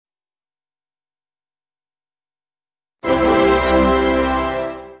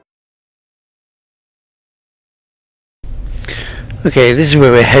Okay, this is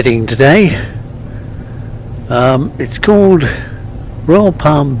where we're heading today. It's called Royal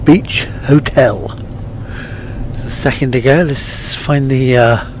Palm Beach Hotel. It's a second to go. Let's find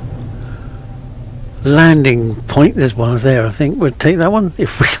the landing point. There's one there. I think we'll take that one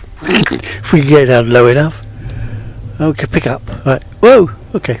if we get down low enough. Okay, pick up. Right. Whoa.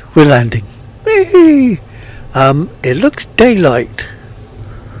 Okay, we're landing. Whee! It looks daylight,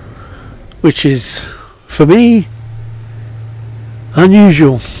 which is for me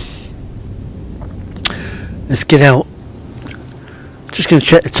unusual. Let's get out. Just going to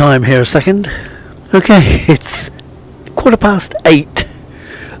check the time here a second. Okay, it's 8:15.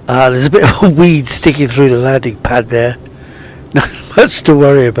 There's a bit of a weed sticking through the landing pad there. Not much to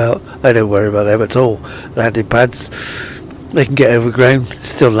worry about. I don't worry about them at all. Landing pads, they can get overgrown.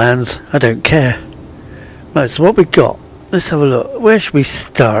 Still lands. I don't care. Right, so what we got? Let's have a look. Where should we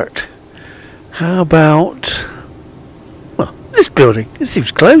start? How about, well, this building? It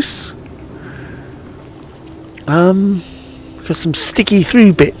seems close. Got some sticky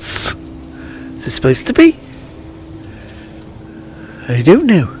through bits. Is it supposed to be? I don't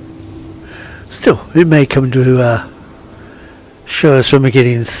know. Still, it may come to show us when we get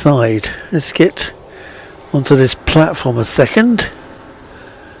inside. Let's get onto this platform a second.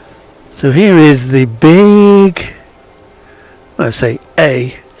 So here is the big, I say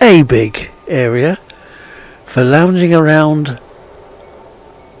a big area for lounging around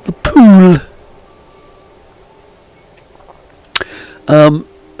the pool.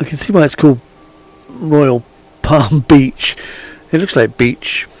 I can see why it's called Royal Palm Beach. It looks like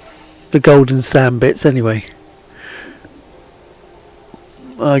beach. The golden sand bits anyway.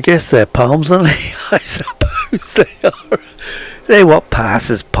 I guess they're palms, aren't they? I suppose they are. They're what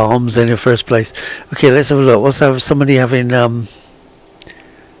passes palms in the first place. Okay, let's have a look. What's that? Somebody having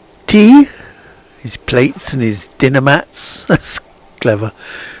tea? His plates and his dinner mats. That's clever.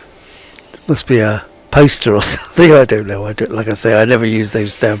 Must be a poster or something. I don't know. Like I say, I never use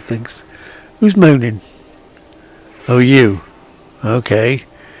those damn things. Who's moaning? Oh, you. Okay.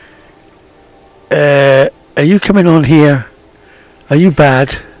 Are you coming on here? Are you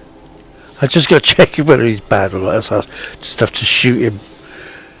bad? I just got to check whether he's bad or not. So I just have to shoot him.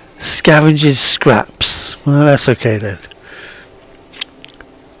 Scavenge his scraps. Well, that's okay then.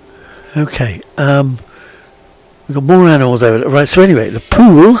 Okay. We've got more animals over there. Right, so anyway, the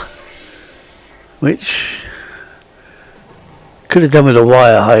pool, which could have done with a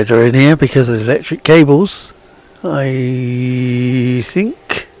wire hider in here because of the electric cables. I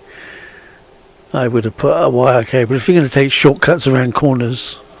think I would have put a wire cable. If you're going to take shortcuts around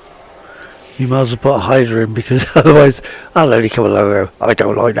corners, you might as well put a hider in, because otherwise I'll only come along and go, I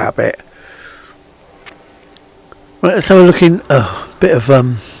don't like that bit. Right, let's have a look in a bit of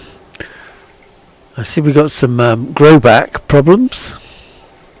I see we got some grow back problems.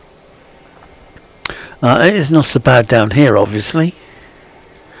 It is not so bad down here, obviously.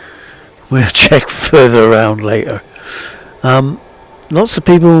 We'll check further around later. Lots of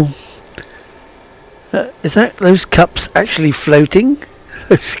people. Is that those cups actually floating?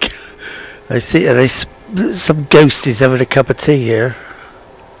 I see. Are they some ghost is having a cup of tea here?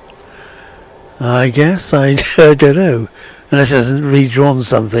 I guess I don't know. Unless it hasn't redrawn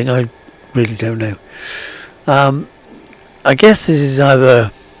something, I really don't know. I guess this is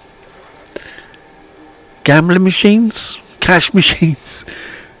either gambling machines, cash machines.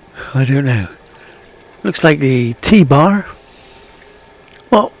 I don't know. Looks like the tea bar.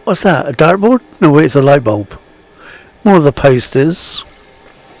 Well, what's that? A dartboard? No, wait, it's a light bulb. More of the posters.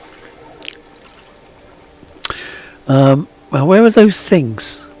 Well, where were those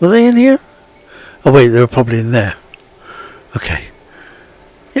things? Were they in here? Oh wait, they were probably in there. Okay.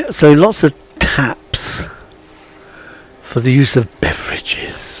 Yeah, so lots of taps for the use of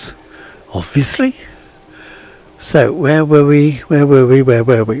beverages, obviously. So where were we? Where were we?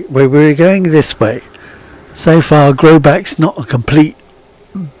 We were going this way. So far, growback's not a complete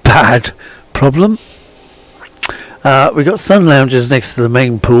bad problem. We got sun loungers next to the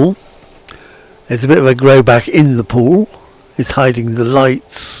main pool. There's a bit of a growback in the pool. It's hiding the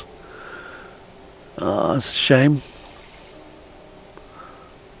lights. Oh, that's a shame.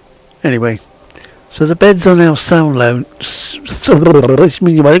 Anyway, so the beds are now sun loungers.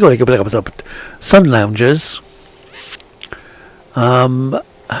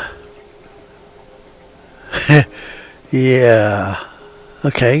 Yeah.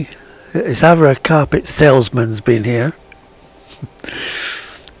 Okay. It's either a carpet salesman's been here.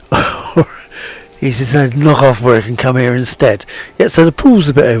 Or he's decided to knock off work and come here instead. Yeah, so the pool's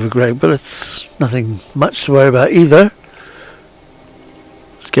a bit overgrown, but it's nothing much to worry about either.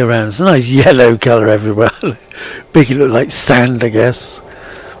 go around. It's a nice yellow colour everywhere. Make it look like sand, I guess.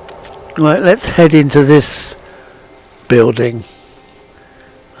 Right, let's head into this building.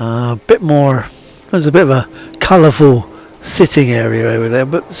 A bit more. There's a bit of a colourful sitting area over there,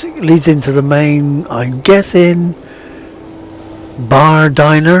 but it leads into the main, I'm guessing, bar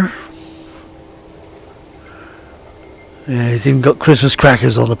diner. Yeah, he's even got Christmas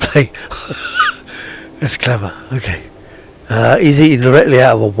crackers on the plate. That's clever. Okay. He's eating directly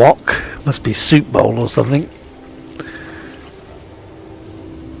out of a wok. Must be soup bowl or something.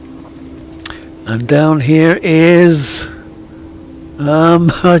 And down here is...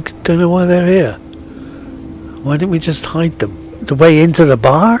 I don't know why they're here. Why didn't we just hide them? The way into the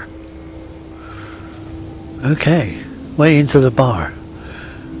bar? Okay. Way into the bar.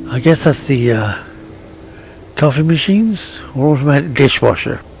 I guess that's the coffee machines or automatic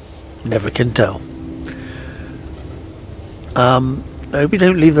dishwasher. Never can tell. I hope you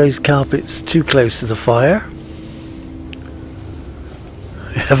don't leave those carpets too close to the fire.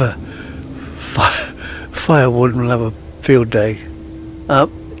 Have a firewoman will have a field day.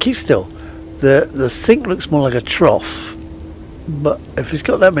 Keep still. The sink looks more like a trough, but if it's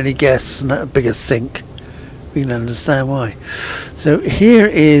got that many guests and that big a sink, we can understand why. So here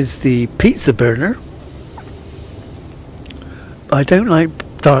is the pizza burner. I don't like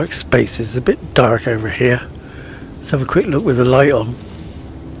dark spaces. It's a bit dark over here. Let's have a quick look with the light on.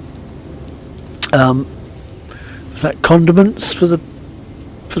 Is that condiments for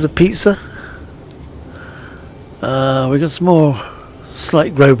the pizza? We got some more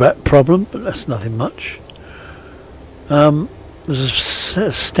slight growback problem, but that's nothing much. There's a set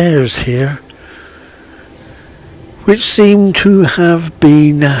of stairs here which seem to have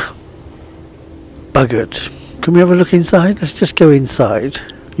been buggered. Can we have a look inside? Let's just go inside.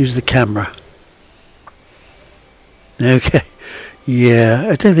 Use the camera. Okay. Yeah,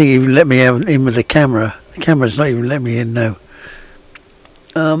 I don't think he even let me in with the camera. The camera's not even letting me in now.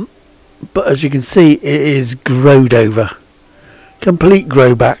 But as you can see, it is growed over. Complete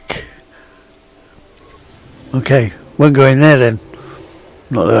grow back. Okay, won't go in there then.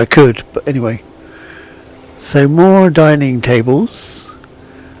 Not that I could, but anyway. So more dining tables.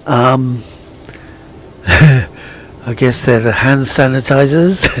 I guess they're the hand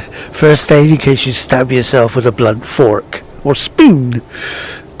sanitizers. First aid in case you stab yourself with a blunt fork or spoon.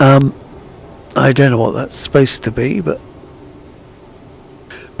 I don't know what that's supposed to be, but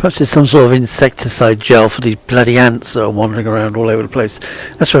perhaps it's some sort of insecticide gel for these bloody ants that are wandering around all over the place.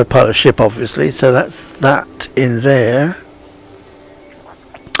 That's for a part of the ship, obviously. So that's that in there.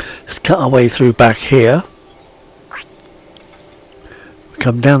 Let's cut our way through back here.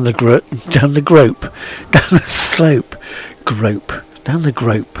 Come down the grope, down the slope, down the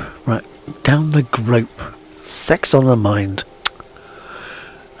grope, right, down the grope. Sex on the mind.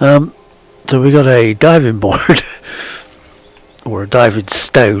 So we got a diving board. Or a diving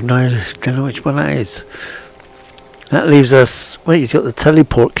stone. I don't know which one that is. That leaves us... Wait, he's got the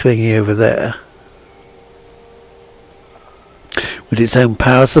teleport thingy over there. With its own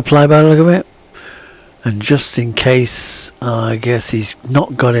power supply by the look of it. And just in case, I guess he's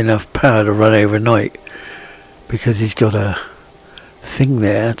not got enough power to run overnight. Because he's got a thing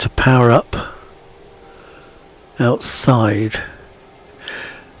there to power up outside.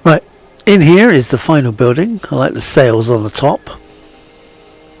 Right. In here is the final building. I like the sails on the top.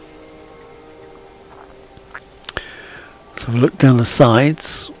 Let's have a look down the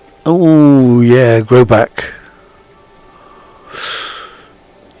sides. Oh yeah, grow back.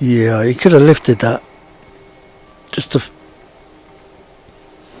 Yeah, you could have lifted that. Just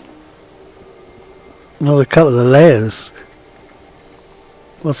another couple of layers.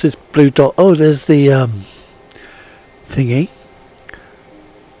 What's this blue dot? Oh, there's the thingy.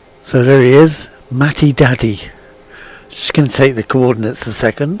 So there he is, Matty Daddy. Just going to take the coordinates a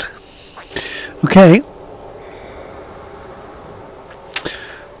second. Okay.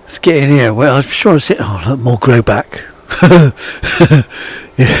 Let's get in here. Well, I'm sure it's... Oh, look, more grow back.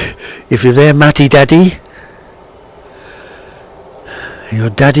 If you're there, Matty Daddy, your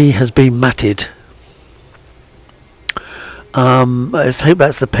daddy has been matted. Let's hope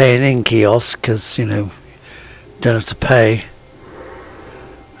that's the paying in kiosk, because, you know, don't have to pay.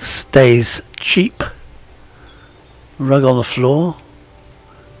 Stays cheap. Rug on the floor.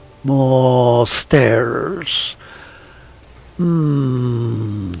 More stairs.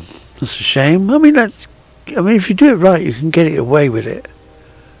 That's a shame. I mean, if you do it right, you can get it away with it.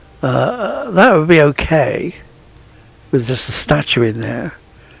 That would be okay with just a statue in there.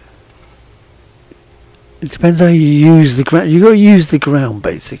 It depends how you use the ground. You got to use the ground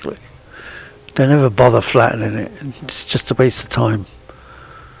basically. Don't ever bother flattening it. It's just a waste of time.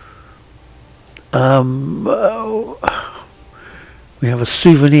 We have a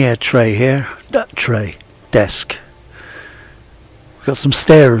souvenir tray here. That tray. Desk. We've got some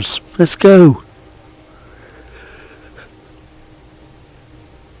stairs. Let's go.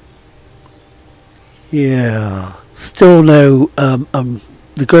 Yeah. Still no,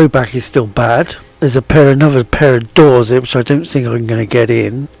 the grow back is still bad. There's another pair of doors here, which I don't think I'm going to get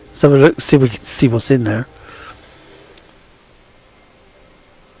in. Let's have a look, see if we can see what's in there.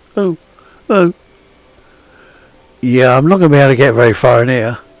 Oh. Oh. Yeah, I'm not going to be able to get very far in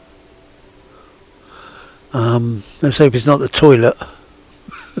here. Let's hope it's not the toilet.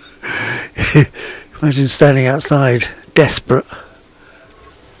 Imagine standing outside, desperate.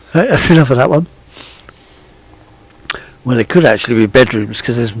 That's enough of that one. Well, it could actually be bedrooms,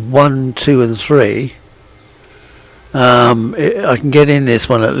 because there's 1, 2 and 3. I can get in this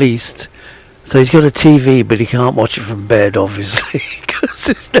one at least. So he's got a TV, but he can't watch it from bed, obviously, because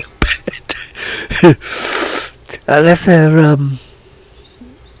there's no bed. Unless they're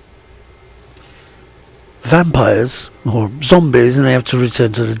vampires or zombies and they have to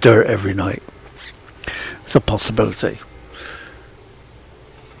return to the dirt every night. It's a possibility.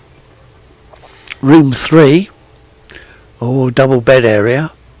 Room 3. Oh, double bed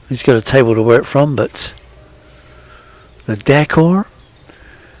area. He's got a table to work from, but the decor.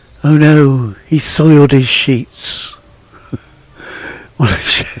 Oh no, he soiled his sheets.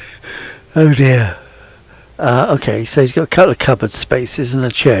 Oh dear. Okay, so he's got a couple of cupboard spaces and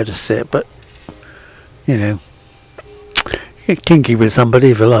a chair to sit, but you know, get kinky with somebody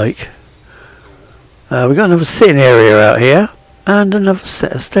if you like. We've got another sitting area out here and another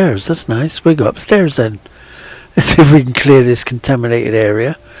set of stairs. That's nice. We go upstairs then. Let's see if we can clear this contaminated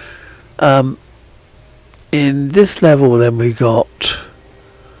area. In this level then we got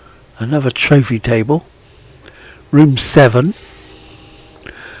another trophy table. Room 7.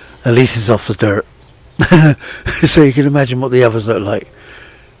 At least it's off the dirt. So you can imagine what the others look like,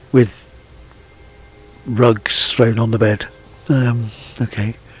 with rugs thrown on the bed.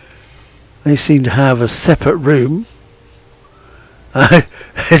 Okay. They seem to have a separate room.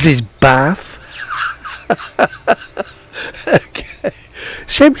 There's his bath. Okay.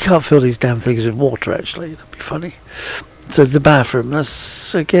 Shame we can't fill these damn things with water, actually. That'd be funny. So the bathroom,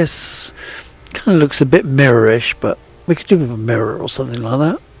 that's, I guess, kind of looks a bit mirrorish, but we could do with a mirror or something like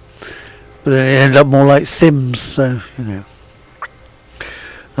that. But then it ended up more like Sims, so, you know.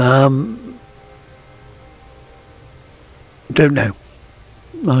 Don't know.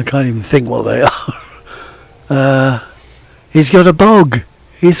 I can't even think what they are. He's got a bog.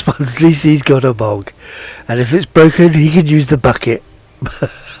 He's got a bog. And if it's broken, he can use the bucket.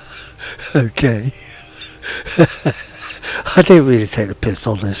 Okay. I don't really take the piss,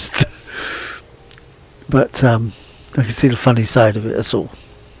 honest. But I can see the funny side of it, that's all.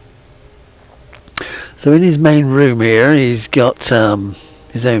 So in his main room here, he's got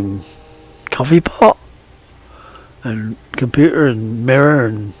his own coffee pot and computer and mirror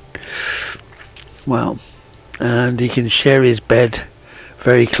and, well, and he can share his bed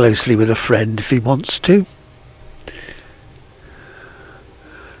very closely with a friend if he wants to.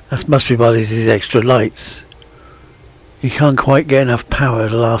 That must be why there's these extra lights. You can't quite get enough power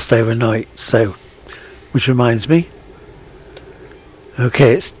to last overnight, so, which reminds me,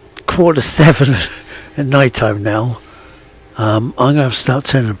 okay, it's 7:15 at night time now. I'm going to have to start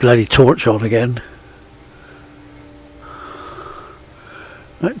turning the bloody torch on again.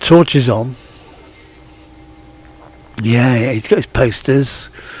 Right, torch is on. Yeah, he's got his posters.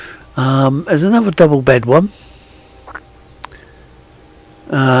 There's another double bed one.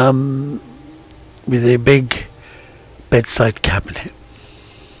 With a big bedside cabinet.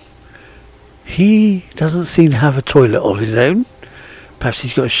 He doesn't seem to have a toilet of his own. Perhaps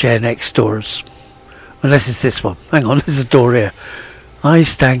he's got a share next doors. Unless it's this one. Hang on, there's a door here. I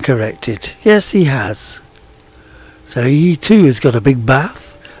stand corrected. Yes, he has. So he too has got a big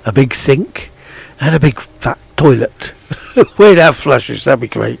bath, a big sink, and a big fat toilet. Way that flushes, that'd be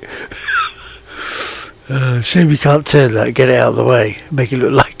great. Shame we can't turn that, get it out of the way, make it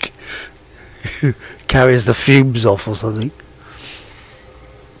look like carries the fumes off or something.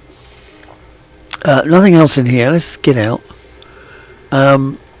 Nothing else in here. Let's get out.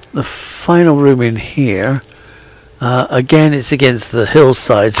 The final room in here, again it's against the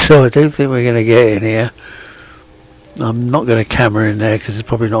hillside, so I don't think we're going to get in here. I'm not going to camera in there because there's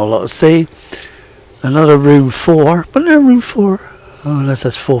probably not a lot to see. Another room 4, but no, room 4, oh, unless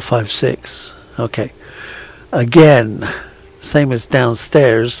that's 4, 5, 6. Okay, again same as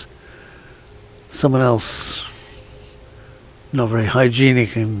downstairs, someone else not very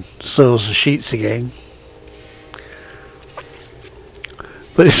hygienic and soils the sheets again.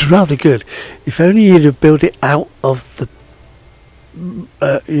 but it's rather good. If only you'd have built it out of the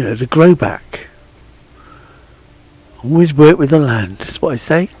you know, the grow back. Always work with the land, that's what I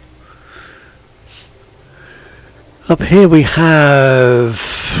say. Up here we have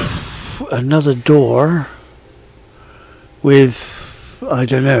another door with, I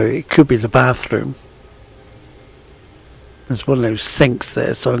don't know, it could be the bathroom. There's one of those sinks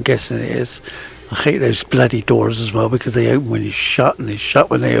there, so I'm guessing it is. I hate those bloody doors as well, because they open when you shut and they shut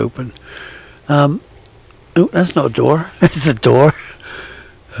when they open. Oh, that's not a door. It's a door.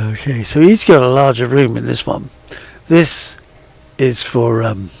 Okay, so he's got a larger room in this one. This is for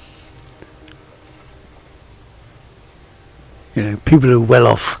you know, people who are well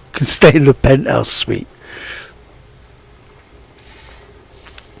off can stay in the penthouse suite,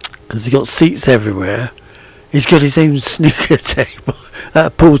 because he's got seats everywhere. He's got his own snooker table,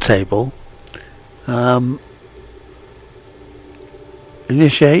 pool table.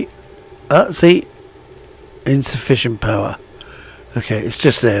 Initiate. See, insufficient power. Okay, it's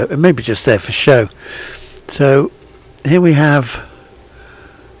just there. It may be just there for show. So here we have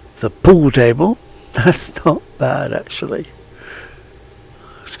the pool table. That's not bad, actually.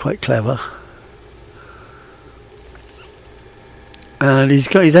 It's quite clever. And he's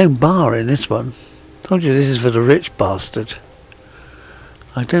got his own bar in this one. Told you this is for the rich bastard.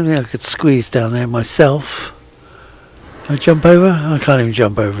 I don't think I could squeeze down there myself. Can I jump over? I can't even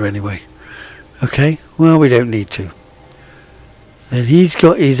jump over anyway. Okay, well, we don't need to. Then he's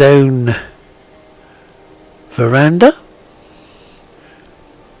got his own veranda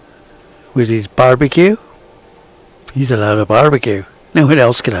with his barbecue. He's allowed a barbecue. No one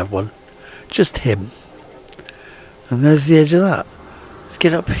else can have one. Just him. And there's the edge of that. Let's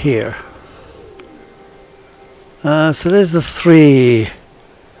get up here. So there's the three.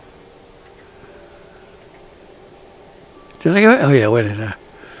 Did I go? Oh yeah, I went in there.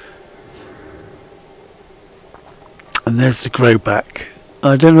 And there's the grow back.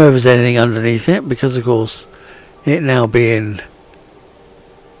 I don't know if there's anything underneath it, because of course it now being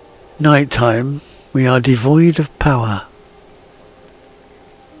night time, we are devoid of power.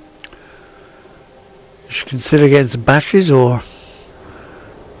 You should consider getting some batteries or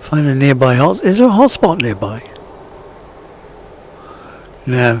find a nearby hotspot. Is there a hotspot nearby?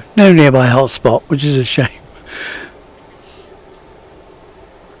 No, no nearby hotspot, which is a shame.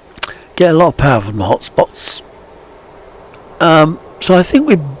 Get a lot of power from the hotspots. So I think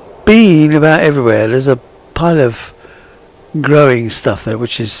we've been about everywhere. There's a pile of growing stuff there,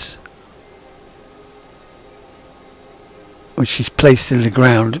 which is placed in the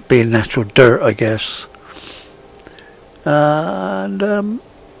ground, being natural dirt, I guess. And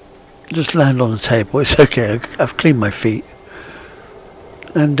just land on the table. It's okay. I've cleaned my feet.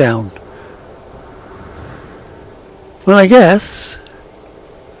 And down. Well, I guess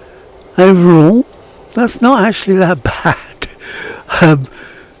overall that's not actually that bad.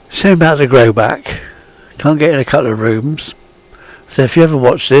 Shame about the grow back. Can't get in a couple of rooms. So if you ever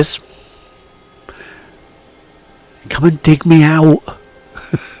watch this, come and dig me out.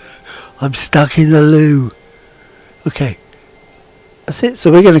 I'm stuck in the loo. Okay, that's it.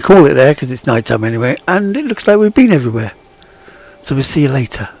 So we're going to call it there, because it's night time anyway, and it looks like we've been everywhere. So we'll see you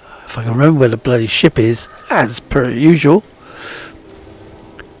later. If I can remember where the bloody ship is, as per usual.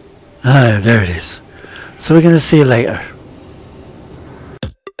 Oh, there it is. So we're going to see you later.